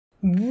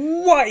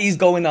What is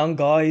going on,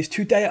 guys?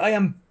 Today I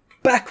am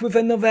back with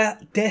another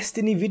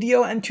Destiny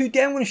video, and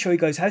today I'm going to show you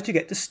guys how to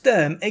get the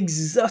STURM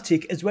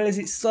exotic as well as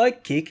its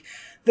sidekick,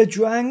 the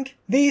Drang.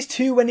 These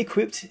two, when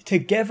equipped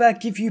together,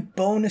 give you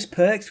bonus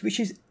perks, which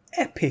is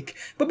epic.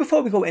 But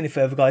before we go any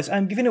further, guys,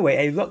 I'm giving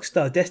away a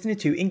Rockstar Destiny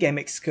 2 in-game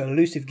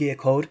exclusive gear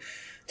code.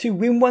 To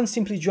win one,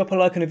 simply drop a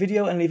like on the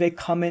video and leave a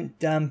comment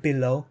down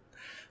below.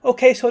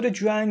 Okay, so the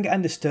Drang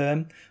and the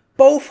STURM,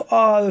 both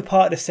are a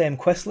part of the same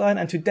questline,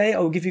 and today I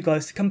will give you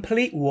guys the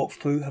complete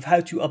walkthrough of how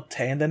to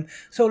obtain them.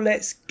 So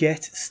let's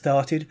get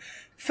started.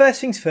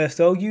 First things first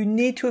though, you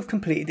need to have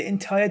completed the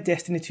entire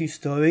Destiny 2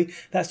 story.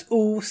 That's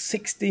all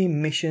 16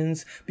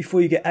 missions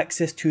before you get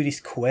access to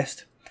this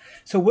quest.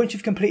 So once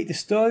you've completed the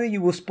story,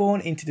 you will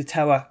spawn into the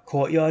tower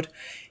courtyard.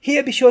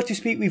 Here, be sure to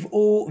speak with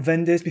all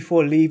vendors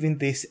before leaving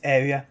this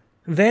area.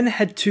 Then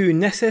head to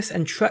Nessus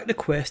and track the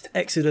quest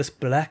Exodus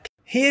Black.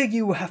 Here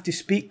you will have to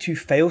speak to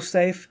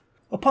Failsafe.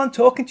 Upon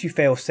talking to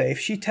Failsafe,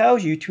 she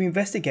tells you to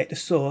investigate the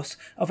source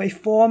of a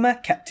former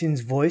captain's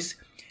voice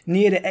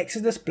near the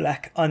Exodus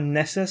Black on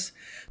Nessus.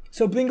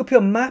 So bring up your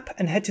map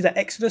and head to the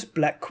Exodus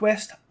Black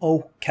quest,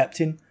 Oh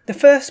Captain. The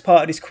first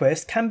part of this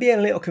quest can be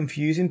a little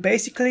confusing.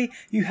 Basically,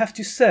 you have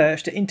to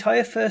search the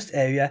entire first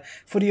area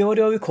for the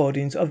audio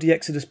recordings of the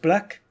Exodus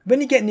Black.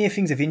 When you get near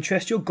things of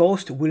interest, your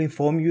ghost will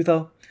inform you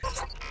though.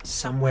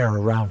 Somewhere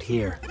around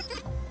here.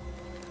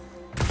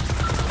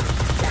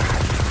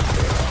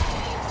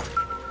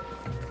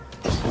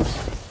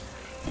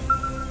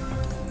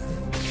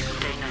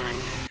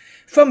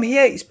 From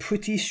here it's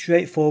pretty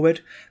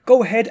straightforward.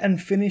 Go ahead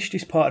and finish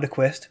this part of the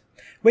quest.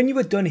 When you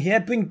are done here,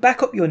 bring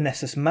back up your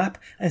Nessus map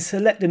and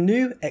select the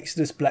new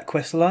Exodus Black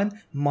questline,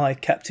 My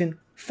Captain.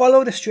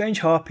 Follow the strange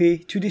harpy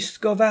to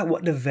discover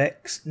what the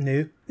Vex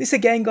knew. This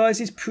again,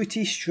 guys, is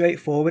pretty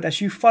straightforward as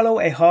you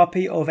follow a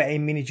harpy over a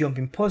mini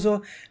jumping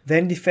puzzle,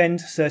 then defend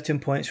certain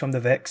points from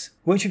the Vex.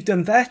 Once you've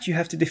done that, you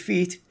have to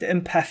defeat the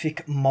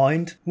empathic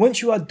mind.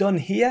 Once you are done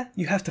here,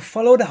 you have to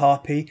follow the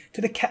harpy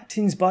to the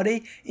captain's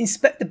body,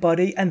 inspect the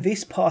body, and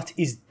this part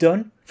is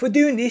done. For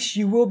doing this,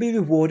 you will be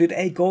rewarded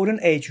a Golden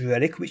Age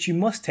relic which you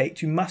must take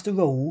to Master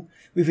Raoul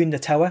within the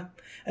tower,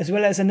 as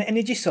well as an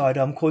energy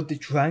sidearm called the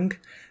Drang.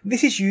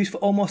 This is used for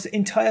almost the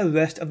entire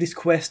rest of this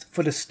quest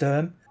for the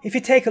STURM. If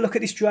you take a look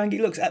at this Drang,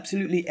 it looks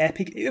absolutely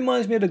epic. It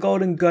reminds me of the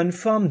golden gun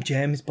from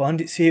James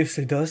Bond, it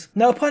seriously does.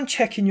 Now upon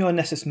checking your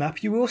Nessus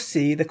map, you will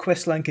see the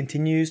questline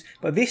continues,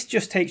 but this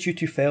just takes you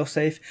to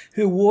Failsafe,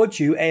 who awards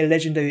you a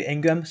legendary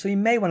engram, so you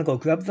may want to go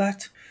grab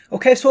that.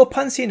 Okay, so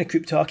upon seeing the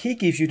Cryptarch, he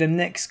gives you the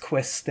next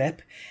quest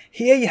step.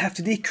 Here you have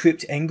to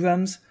decrypt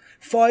engrams.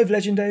 5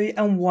 legendary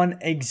and 1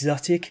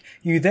 exotic.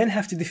 You then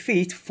have to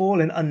defeat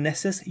Fallen on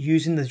Nessus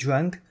using the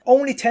Drang.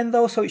 Only 10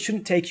 though, so it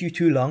shouldn't take you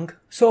too long.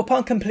 So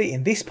upon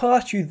completing this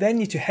part, you then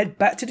need to head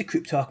back to the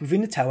Cryptarch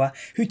within the tower,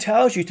 who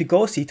tells you to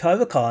go see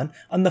Tyra Khan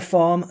on the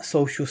farm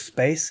social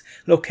space,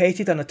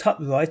 located on the top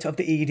right of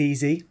the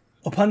EDZ.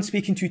 Upon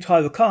speaking to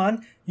Tyra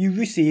Khan, you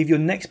receive your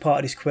next part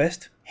of this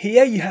quest.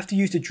 Here you have to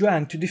use the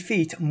Drang to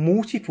defeat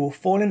multiple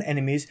fallen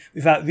enemies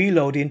without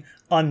reloading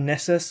on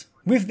Nessus.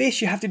 With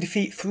this, you have to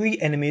defeat 3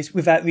 enemies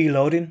without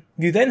reloading.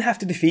 You then have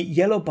to defeat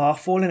yellow bar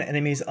fallen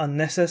enemies on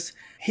Nessus.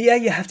 Here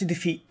you have to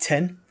defeat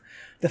 10.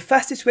 The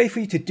fastest way for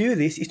you to do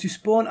this is to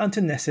spawn onto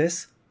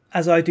Nessus,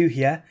 as I do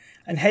here,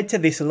 and head to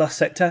this lost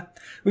sector.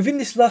 Within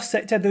this lost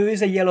sector there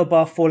is a yellow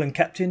bar fallen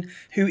captain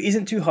who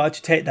isn't too hard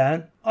to take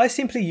down. I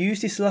simply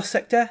use this lost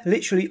sector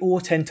literally all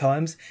 10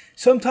 times.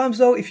 Sometimes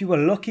though, if you are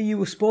lucky, you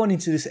will spawn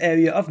into this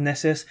area of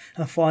Nessus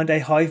and find a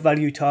high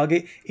value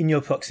target in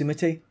your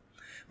proximity.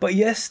 But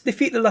yes,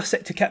 defeat the lost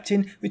sector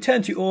captain,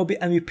 return to orbit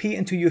and repeat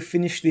until you have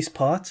finished this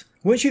part.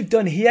 Once you've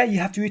done here, you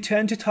have to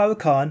return to Tyra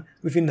Khan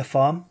within the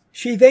farm.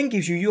 She then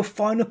gives you your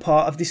final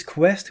part of this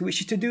quest,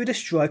 which is to do the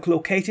strike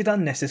located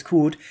on Nessus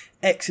called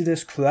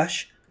Exodus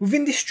Crash.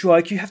 Within this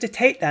strike, you have to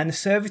take down the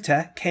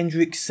servitor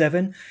Kendrick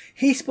 7.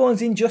 He spawns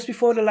in just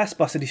before the last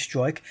boss of this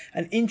strike,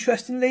 and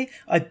interestingly,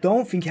 I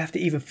don't think you have to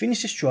even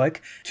finish the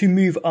strike to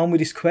move on with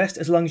this quest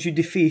as long as you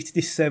defeat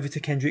this servitor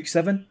Kendrick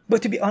 7.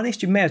 But to be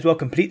honest, you may as well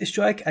complete the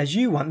strike as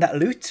you want that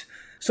loot.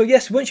 So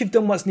yes, once you've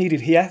done what's needed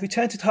here,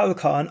 return to Tyra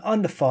Khan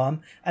on the farm,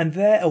 and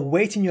there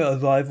awaiting your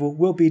arrival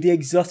will be the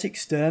exotic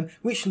STURM,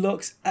 which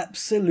looks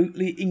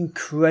absolutely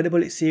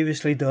incredible, it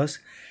seriously does.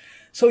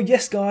 So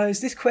yes guys,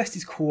 this quest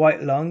is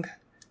quite long.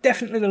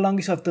 Definitely the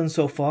longest I've done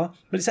so far,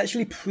 but it's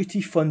actually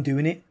pretty fun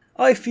doing it.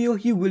 I feel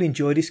you will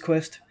enjoy this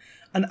quest.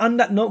 And on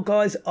that note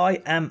guys,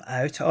 I am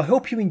out. I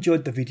hope you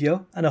enjoyed the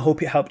video and I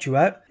hope it helped you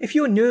out. If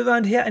you're new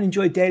around here and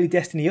enjoy daily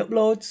Destiny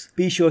uploads,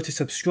 be sure to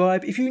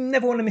subscribe. If you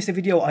never want to miss a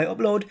video I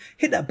upload,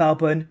 hit that bell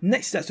button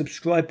next to that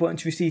subscribe button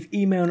to receive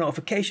email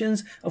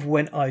notifications of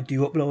when I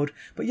do upload.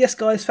 But yes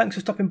guys, thanks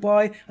for stopping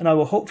by and I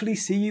will hopefully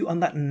see you on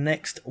that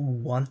next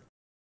one.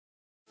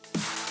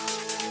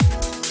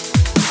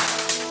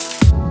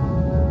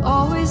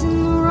 Always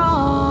in the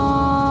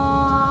wrong,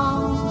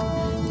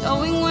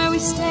 knowing where we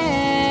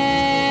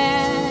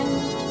stand,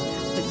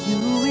 but you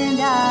and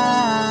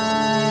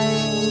I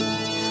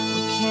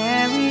will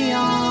carry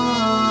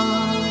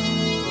on.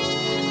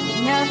 We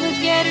never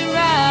get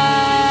right.